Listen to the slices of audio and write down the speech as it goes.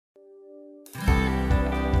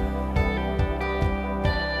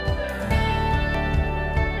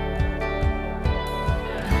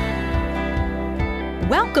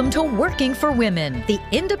Welcome to Working for Women, the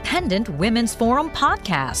Independent Women's Forum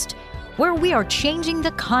podcast, where we are changing the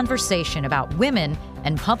conversation about women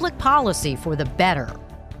and public policy for the better.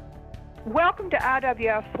 Welcome to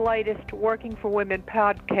IWF's latest Working for Women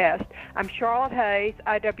podcast. I'm Charlotte Hayes,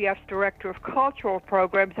 IWF's Director of Cultural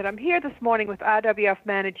Programs, and I'm here this morning with IWF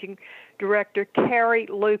Managing Director Carrie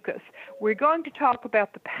Lucas. We're going to talk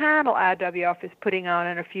about the panel IWF is putting on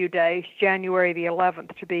in a few days, January the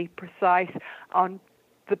 11th to be precise, on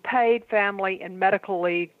the paid family and medical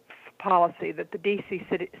leave policy that the D.C.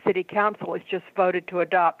 City Council has just voted to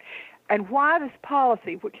adopt, and why this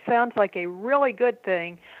policy, which sounds like a really good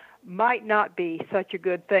thing, might not be such a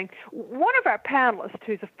good thing. One of our panelists,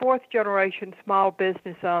 who's a fourth-generation small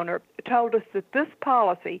business owner, told us that this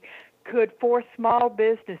policy could force small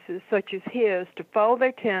businesses such as his to fold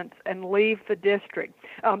their tents and leave the district.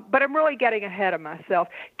 But I'm really getting ahead of myself.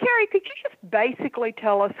 Carrie, could you just basically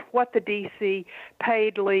tell us what the D.C.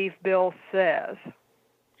 paid leave bill says?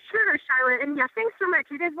 Sure, Charlotte, and yeah, thanks so much.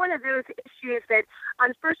 It is one of those issues that,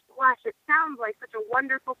 on first blush, it sounds like such a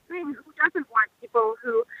wonderful thing. Who doesn't want people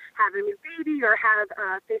who have a new baby or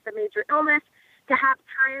have face a major illness to have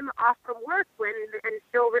time off from work and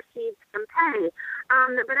still receive some pay?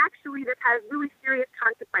 But actually, this has really serious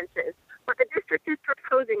consequences. What the district is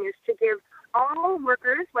proposing is to give all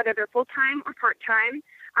workers, whether they're full-time or part-time,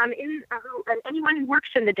 and anyone who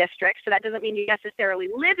works in the district, so that doesn't mean you necessarily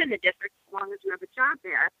live in the district as long as you have a job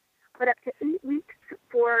there, but up to 8 weeks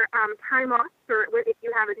for time off for if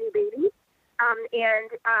you have a new baby, and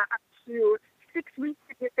up to 6 weeks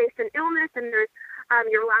if you face an illness, and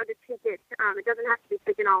you're allowed to take it. It doesn't have to be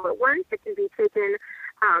taken all at once. It can be taken,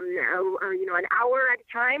 an hour at a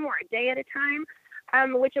time or a day at a time.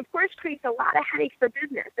 Which, of course, creates a lot of headaches for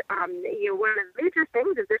business. One of the major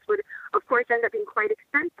things is this would, of course, end up being quite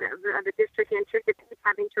expensive. The district anticipates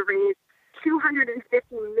having to raise $250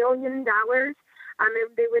 million, and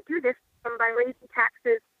they would do this by raising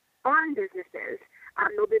taxes on businesses.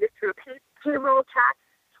 They'll do this through a payroll tax,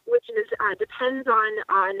 which depends on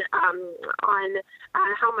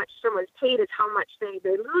how much someone's paid, is how much they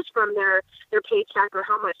lose from their paycheck or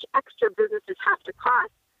how much extra businesses have to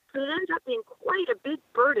cost. So it ends up being quite a big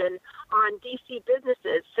burden on D.C.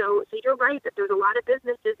 businesses. So you're right that there's a lot of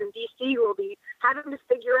businesses in D.C. who will be having to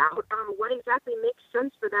figure out what exactly makes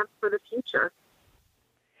sense for them for the future.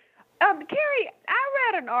 Carrie,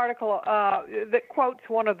 I read an article that quotes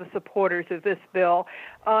one of the supporters of this bill,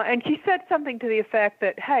 and she said something to the effect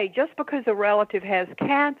that, hey, just because a relative has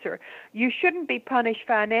cancer, you shouldn't be punished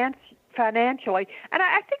financially. And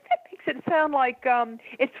I think that makes it sound like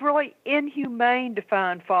it's really inhumane to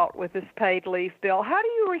find fault with this paid leave bill. How do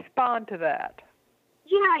you respond to that?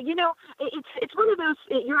 Yeah, it's one of those,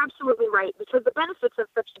 you're absolutely right, because the benefits of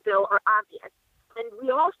such a bill are obvious. And we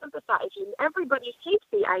all sympathize, and everybody hates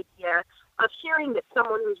the idea of hearing that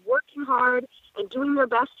someone who's working hard and doing their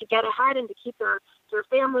best to get ahead and to keep their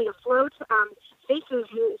family afloat faces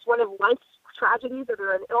one of life's tragedies,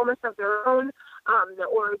 either an illness of their own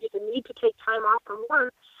or just a need to take time off from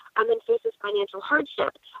work, and then faces financial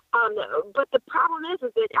hardship. But the problem is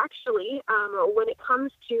that actually, when it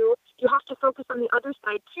comes to, you have to focus on the other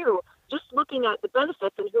side too. Just looking at the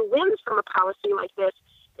benefits and who wins from a policy like this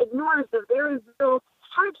ignores the very real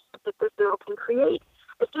hardship that this bill can create.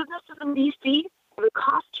 If businesses in D.C., if it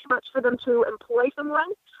costs too much for them to employ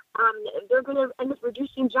someone, they're going to end up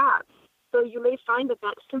reducing jobs. So you may find that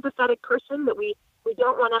sympathetic person that we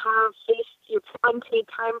don't want to have face unpaid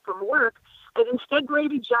time from work is instead going to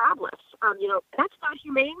be jobless. That's not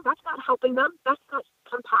humane. That's not helping them. That's not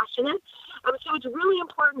compassionate. So it's really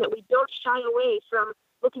important that we don't shy away from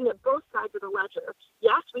looking at both sides of the ledger.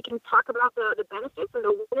 Yes, we can talk about the benefits and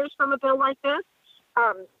the winners from a bill like this,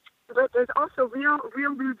 but there's also real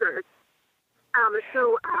losers.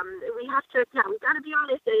 We have to, we've got to be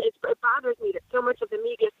honest. It bothers me that so much of the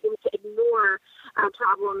media seems to ignore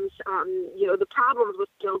problems, the problems with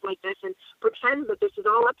bills like this, and pretend that this is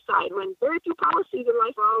all upside when very few policies in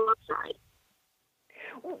life are all upside.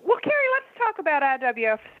 Well, Carrie, let's talk about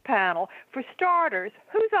IWF's panel. For starters,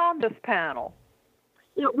 who's on this panel?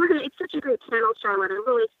 It's such a great panel, Charlotte. I'm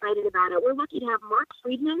really excited about it. We're lucky to have Mark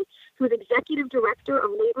Friedman, who's Executive Director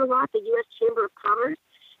of Labor Law at the U.S. Chamber of Commerce,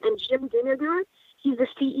 and Jim Diniger. He's the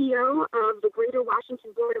CEO of the Greater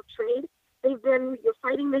Washington Board of Trade. They've been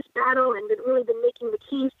fighting this battle and really been making the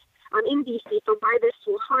case in D.C. for why this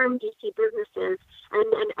will harm D.C. businesses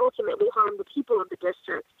and ultimately harm the people of the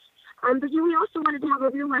district. But we also wanted to have a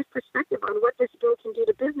real-life perspective on what this bill can do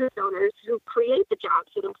to business owners who create the jobs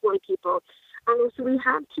that employ people. So we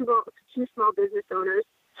have two small business owners.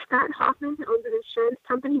 Scott Hoffman owns an insurance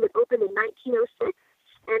company that opened in 1906,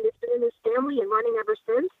 and it's been in his family and running ever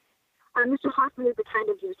since. Austin is the kind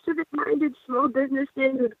of civic-minded small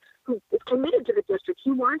businessman who is committed to the district.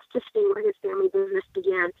 He wants to stay where his family business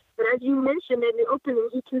began. But as you mentioned in the opening,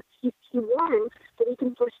 he warns that he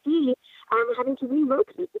can foresee having to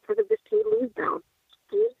relocate because of this paid leave bill.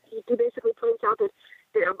 He basically points out that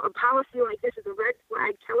a policy like this is a red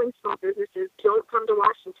flag telling small businesses don't come to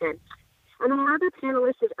Washington. And another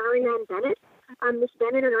panelist is Ariane Bennett. Ms.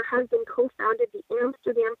 Bennett and her husband co-founded the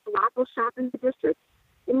Amsterdam Falafel Shop in the district.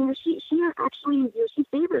 And she actually she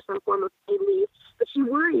favors some form of paid leave, but she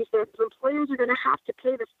worries that employers are going to have to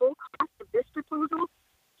pay the full cost of this proposal.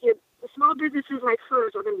 The small businesses like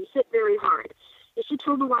hers are going to be hit very hard. And she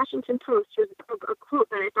told the Washington Post, here's a quote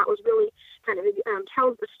that I thought was really kind of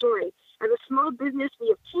tells the story. As a small business, we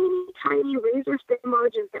have teeny tiny razor-thin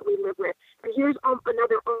margins that we live with. And here's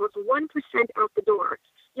another almost 1% out the door.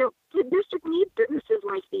 The district needs businesses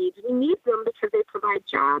like these. We need them because they provide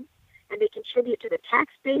jobs and they contribute to the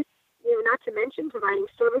tax base, not to mention providing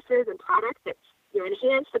services and products that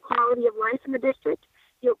enhance the quality of life in the district.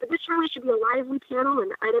 But this really should be a lively panel,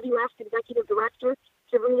 and IWF's executive director,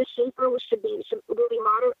 Sabrina Schaefer, will be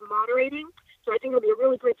moderating. So I think it'll be a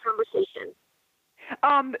really great conversation.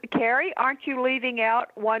 Carrie, aren't you leaving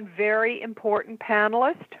out one very important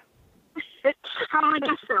panelist? I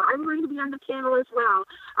guess so. I'm going to be on the panel as well.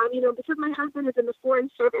 Because my husband is in the Foreign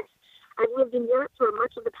Service, I've lived in Europe for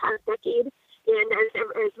much of the past decade, and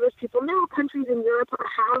as most people know, countries in Europe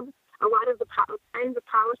have a lot of the kinds of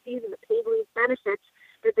policies and the paid leave benefits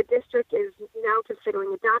that the district is now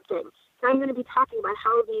considering adopting. So I'm going to be talking about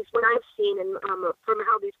what I've seen and from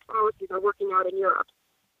how these policies are working out in Europe.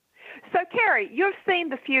 So, Carrie, you've seen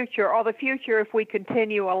the future, or the future if we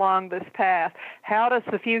continue along this path. How does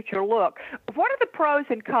the future look? What are the pros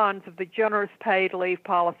and cons of the generous paid leave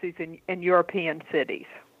policies in European cities?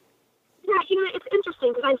 Yeah, it's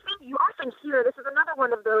interesting because I think you often hear, this is another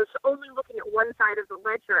one of those only looking at one side of the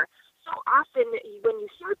ledger. So often when you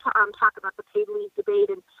hear talk about the paid leave debate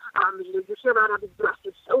and you hear about how the U.S.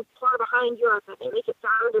 is so far behind Europe that they make it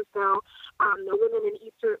sound as though the women in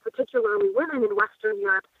Eastern, particularly women in Western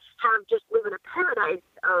Europe, have just live in a paradise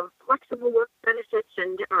of flexible work benefits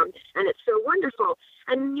and it's so wonderful.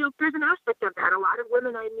 And there's an aspect of that. A lot of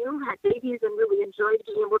women I knew had babies and really enjoyed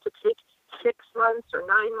being able to take 6 months or 9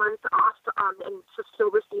 months off and to still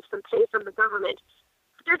receive some pay from the government.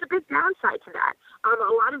 But there's a big downside to that.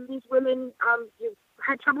 A lot of these women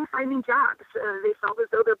had trouble finding jobs. They felt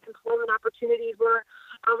as though their employment opportunities were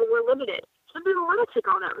limited. Some people want to take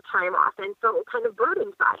all that time off and felt kind of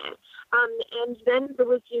burdened by it. And then there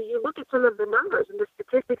was you look at some of the numbers and the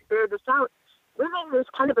statistics bear this out. Women, there's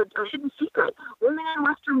kind of a hidden secret. Women in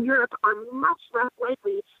Western Europe are much less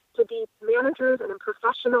likely to be managers and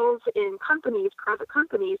professionals in companies, private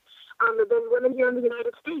companies, than women here in the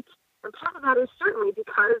United States. And part of that is certainly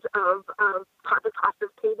because of the cost of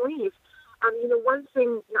paid leave. One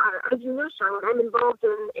thing, as you know, Charlotte, I'm involved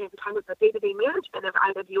in kind of the day-to-day management of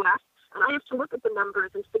IWF, and I have to look at the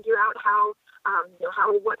numbers and figure out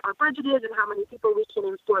what our budget is and how many people we can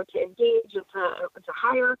afford to engage and to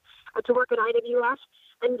hire to work at IWF.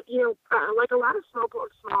 And like a lot of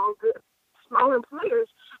small employers,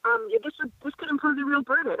 this could impose a real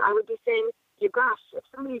burden. I would be saying, gosh, if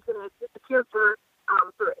somebody's going to disappear for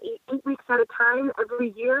 8 weeks at a time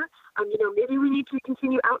every year, maybe we need to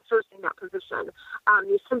continue outsourcing that position.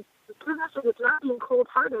 Some businesses, it's not being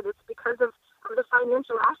cold-hearted. It's because of the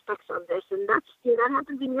financial aspects of this, and that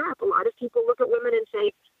happens in Europe. A lot of people look at women and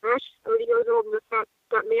say, "Gosh, she's 30 years old and just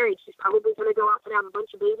got married. She's probably going to go off and have a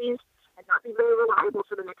bunch of babies and not be very reliable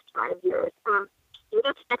for the next 5 years."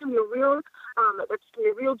 That can be a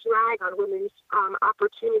real drag on women's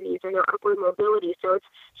opportunities and their upward mobility. So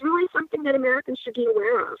it's really something that Americans should be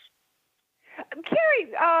aware of.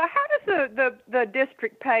 Carrie, how does the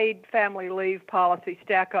district paid family leave policy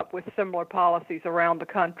stack up with similar policies around the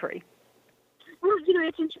country? Well,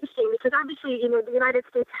 it's interesting because obviously, the United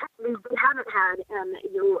States, we haven't had,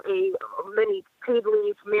 many paid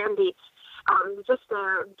leave mandates.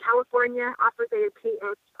 California offers a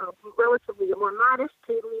relatively more modest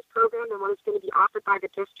paid leave program than what is going to be offered by the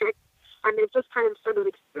district, and they've just kind of started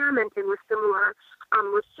experimenting with similar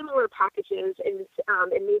packages in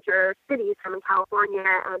major cities, in California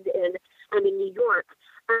and in New York.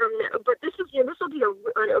 But this will be a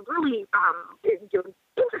really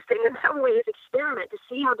interesting in some ways experiment to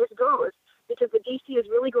see how this goes, because the DC is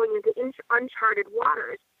really going into uncharted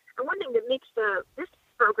waters. And one thing that makes this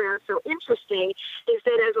program so interesting is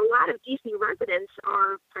that as a lot of DC residents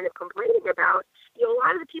are kind of complaining about, a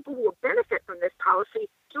lot of the people who will benefit from this policy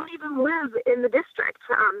don't even live in the district.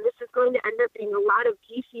 This is going to end up being a lot of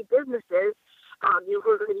DC businesses who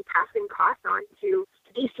are going to be passing costs on to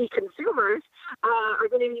DC consumers are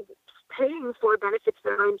going to be paying for benefits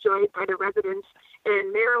that are enjoyed by the residents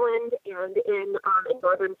in Maryland and in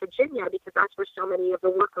Northern Virginia, because that's where so many of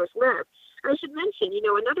the workers live. And I should mention,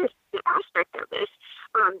 another aspect of this,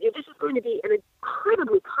 this is going to be an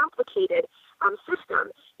incredibly complicated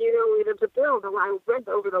system. The bill, I read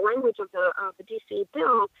over the language of the D.C.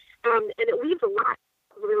 bill, and it leaves a lot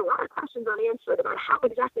of questions unanswered about how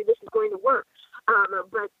exactly this is going to work.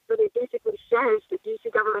 But it basically says the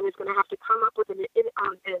D.C. government is going to have to come up with an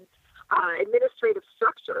administrative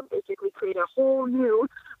structure, basically create a whole new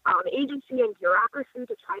agency and bureaucracy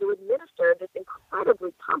to try to administer this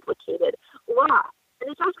incredibly complicated law. And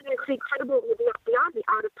it's also going to create beyond the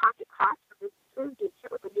out-of-pocket costs of businesses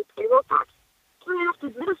with the new payroll tax. You're going to have to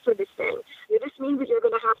administer this thing. This means that you're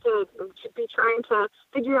going to have to be trying to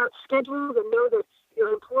figure out schedules and know that your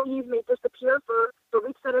employees may disappear for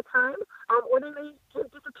weeks at a time, or they may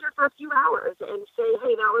disappear for a few hours and say,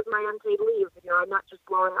 hey, that was my unpaid leave. I'm not just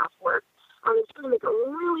blowing off work. It's going to make it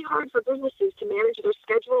really hard for businesses to manage their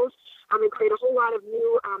schedules and create a whole lot of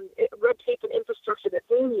new red tape and infrastructure that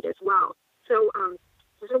they need as well. So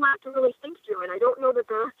there's a lot to really think through, and I don't know that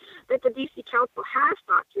the D.C. Council has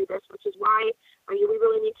thought through this, which is why we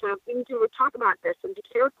really need to talk about this and be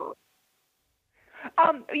careful.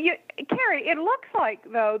 Carrie, it looks like,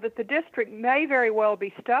 though, that the district may very well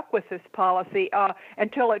be stuck with this policy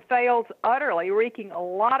until it fails utterly, wreaking a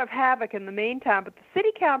lot of havoc in the meantime. But the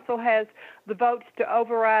City Council has the votes to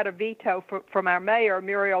override a veto from our mayor,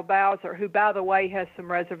 Muriel Bowser, who, by the way, has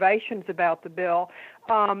some reservations about the bill.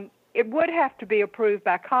 It would have to be approved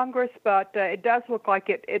by Congress, but it does look like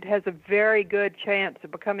it has a very good chance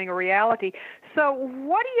of becoming a reality. So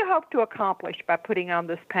what do you hope to accomplish by putting on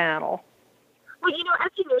this panel? Well, as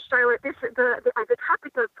you know, Charlotte, the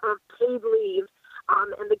topic of paid leave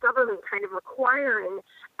and the government kind of requiring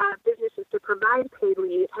businesses to provide paid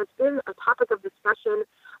leave has been a topic of discussion.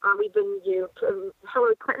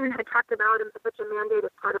 Hillary Clinton had talked about such a mandate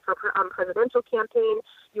as part of her presidential campaign.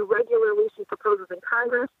 You regularly see proposals in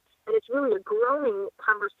Congress, and it's really a growing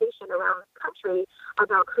conversation around the country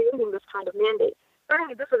about creating this kind of mandate.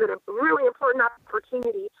 Certainly, this is a really important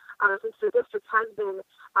opportunity since the district has been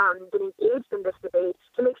engaged in this debate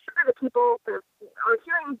to make sure that people are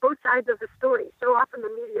hearing both sides of the story. So often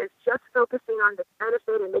the media is just focusing on the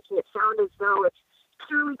benefit and making it sound as though it's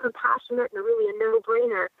truly compassionate and really a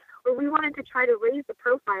no-brainer. But we wanted to try to raise the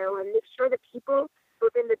profile and make sure that people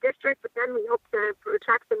within the district, but then we hope to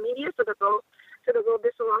attract the media so that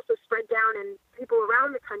this will also spread down and people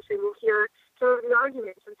around the country will hear some of the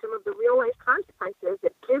arguments and some of the real-life consequences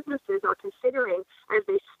that businesses are considering as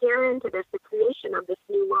they stare into the creation of this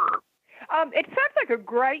new law. It sounds like a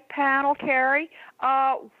great panel, Carrie.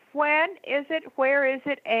 When is it, where is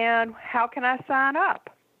it, and how can I sign up?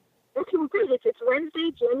 It's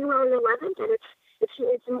Wednesday, January 11th, and it's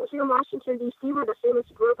here in Washington, D.C., where the famous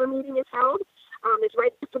Grover meeting is held. It's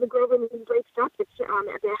right after the Grover meeting breaks up. It's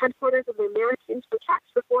at the headquarters of the Americans for Tax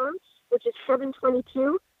Reform, which is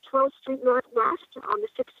 722 12th Street Northwest on the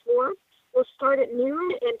 6th floor. We'll start at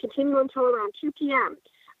noon and continue until around 2 p.m.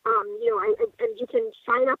 And you can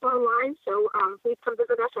sign up online, so please come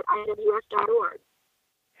visit us at IWF.org.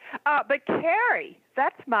 But Carrie,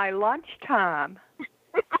 that's my lunchtime.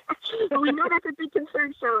 Well, we know that's a big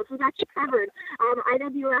concern, Charlotte. We got you covered.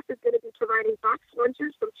 IWF is going to be providing boxed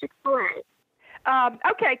lunches from Chick-fil-A.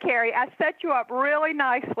 Okay, Carrie, I set you up really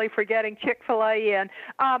nicely for getting Chick-fil-A in.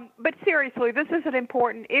 But seriously, this is an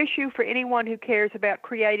important issue for anyone who cares about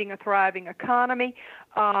creating a thriving economy.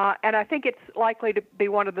 And I think it's likely to be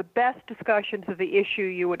one of the best discussions of the issue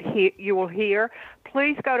you will hear.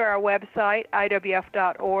 Please go to our website,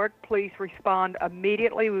 IWF.org. Please respond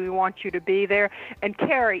immediately. We want you to be there. And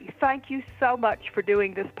Carrie, thank you so much for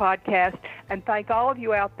doing this podcast. And thank all of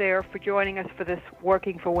you out there for joining us for this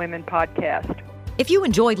Working for Women podcast. If you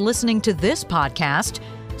enjoyed listening to this podcast,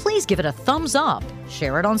 please give it a thumbs up,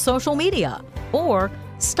 share it on social media, or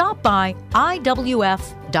stop by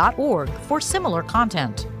IWF.org for similar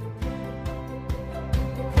content.